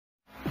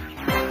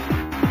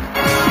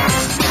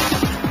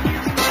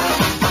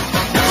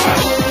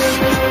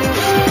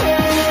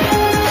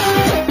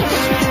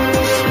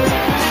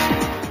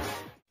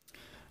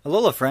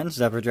Alola friends,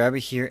 DapperDraby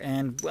here,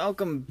 and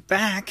welcome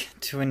back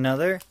to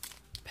another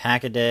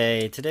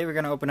pack-a-day. Today we're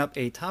going to open up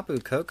a Tapu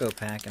Koko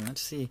pack, and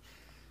let's see,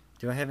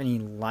 do I have any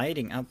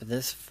lighting up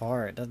this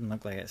far? It doesn't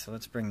look like it, so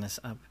let's bring this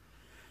up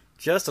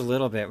just a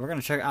little bit. We're going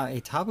to check out a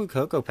Tapu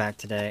Koko pack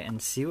today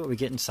and see what we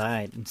get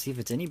inside, and see if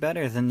it's any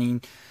better than the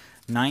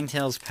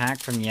Ninetales pack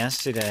from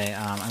yesterday.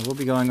 I will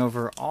be going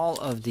over all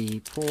of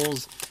the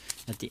pulls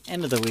at the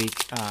end of the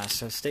week,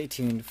 so stay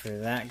tuned for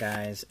that,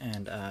 guys,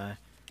 and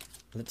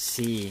let's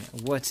see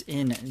what's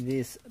in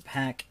this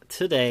pack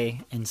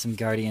today. And some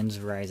Guardians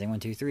Rising 1,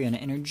 2, 3 and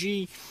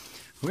energy.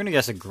 We're gonna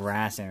guess a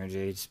grass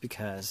energy just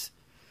because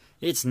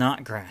it's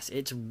not grass,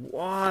 it's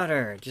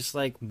water, just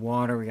like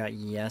water we got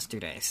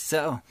yesterday.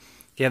 So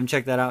if you haven't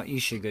checked that out, you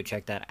should go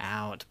check that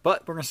out.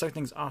 But we're gonna start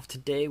things off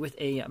today with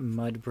a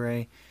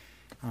Mudbray.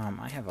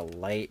 I have a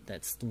light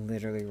that's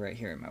literally right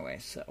here in my way,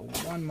 so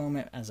one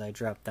moment as I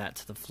drop that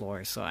to the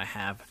floor so I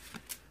have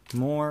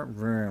more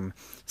room.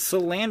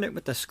 Salandit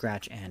with the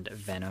Scratch and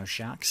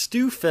Venoshock.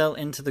 Stu fell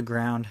into the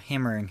ground,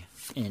 hammering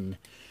in.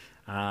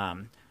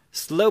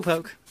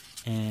 Slowpoke,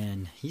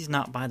 and he's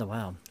not by the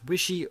well.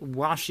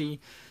 Wishy-Washy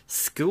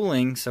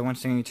Schooling, so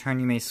once during your turn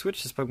you may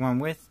switch this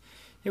Pokemon with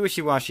a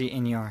Wishy-Washy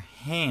in your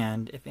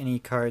hand. If any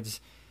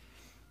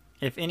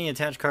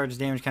attached cards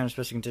damage counter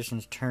special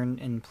conditions turn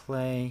in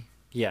play.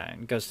 Yeah,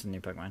 it goes to the new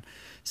Pokemon.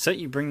 So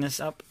you bring this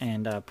up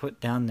and put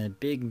down the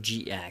big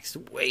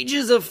GX.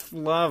 Wages of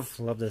Love.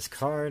 Love this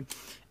card.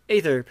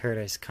 Aether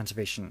Paradise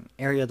Conservation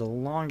Area, the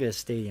longest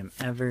stadium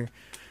ever.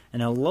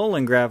 And a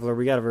Alolan Graveler.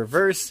 We got a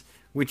reverse,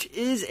 which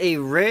is a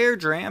rare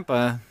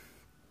Drampa.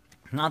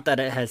 Not that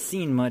it has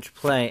seen much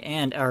play.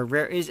 And our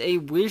rare is a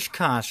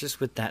Wishcash, just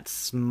with that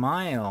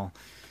smile.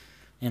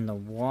 And the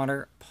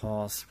Water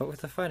Pulse, but with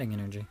the fighting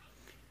energy.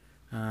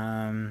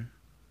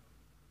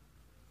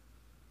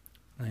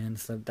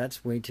 Landslip,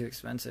 that's way too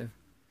expensive.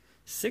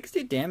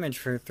 60 damage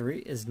for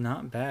 3 is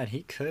not bad.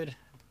 He could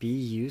be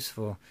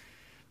useful,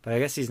 but I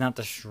guess he's not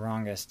the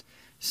strongest.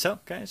 So,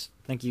 guys,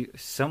 thank you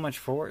so much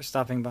for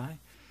stopping by.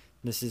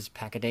 This is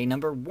Pack-a-Day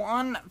number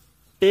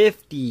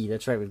 150.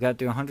 That's right, we've got to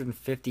do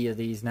 150 of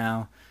these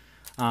now.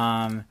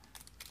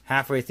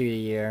 Halfway through the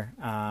year.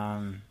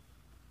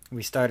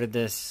 We started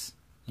this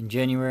in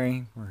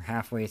January. We're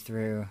halfway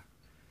through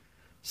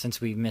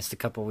since we missed a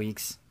couple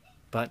weeks,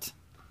 but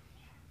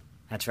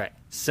that's right,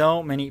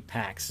 so many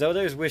packs. So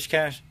there's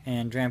Wishcash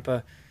and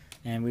Drampa,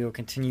 and we will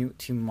continue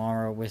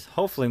tomorrow with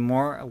hopefully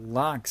more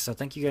luck. So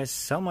thank you guys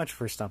so much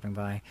for stopping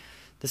by.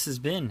 This has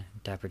been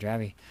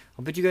DapperDraby.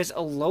 I'll bid you guys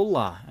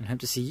alola, and hope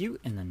to see you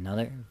in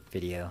another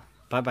video.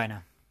 Bye-bye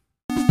now.